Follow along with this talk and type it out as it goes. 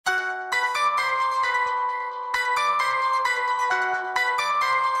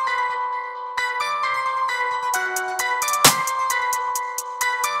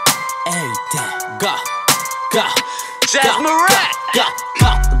go. Jassimrat.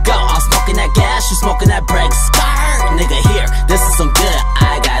 Go. I'm smoking that gas, you smoking that break. Skirt, nigga, here, this is some good.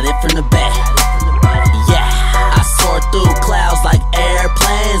 I got it from the back. Yeah, I soar through clouds like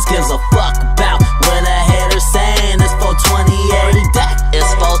airplanes. Gives a fuck about what a hater's saying. It's 420 every day. It's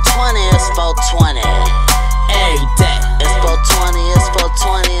 420, it's 420. Every day. It's 420, it's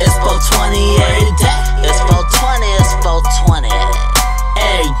 420. It's 420 every day. It's 420, it's 420.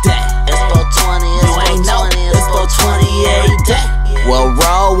 Every day. It's 420, it's 420. You ain't know, it's 420 every day. Well,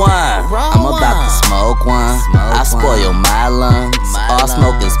 roll one. I'm about to smoke one. I spoil my lungs. All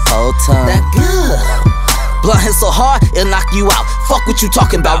smoke is potent. That good. Blunt hit so hard, it'll knock you out. Fuck what you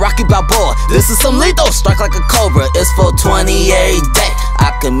talking about, Rocky Balboa. This is some lethal, strike like a cobra. It's 420 every day.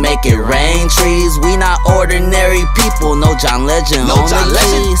 I can make it rain trees. We not ordinary people. No John Legend on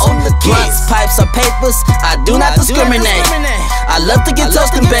the keys. Blunts, pipes, or papers, I do not discriminate. I love to get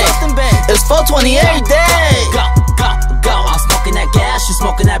toasted and baked. It's 420 every day. Go. I'm smoking that gas, you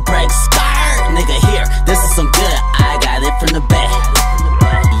smoking that break. Skirt, nigga, here, this is some good. I got it from the back.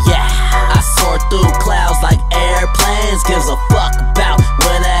 Yeah, I soar through clouds like airplanes. Gives a fuck about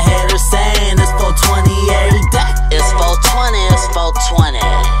what a hater's saying. It's 420 every day. It's 420, it's 420.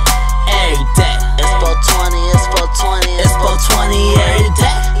 Every day. It's 420, it's 420. It's 420 every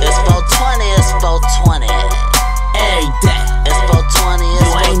day. It's 420, it's 420. Every day. It's 420, it's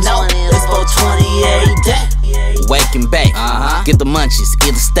 420. You ain't know, it's 420 every day. Wake and bake, get the munchies,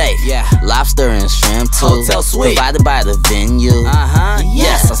 eat a steak. Lobster and shrimp too. Hotel suite. Provided by the venue.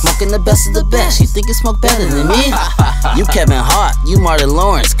 Yes, I'm smoking the best of the best. You think you smoke better than me? You Kevin Hart, you Martin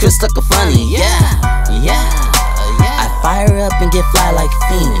Lawrence, Chris Tucker funny. I fire up and get fly like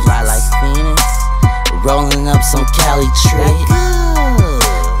Phoenix. Rolling up some Cali tree.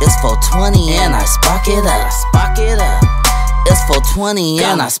 It's 420 and I spark it up. It's 420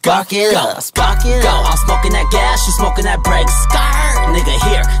 and I spark it up. Go. I'm smoking that gas, you smoking that break. Skirt,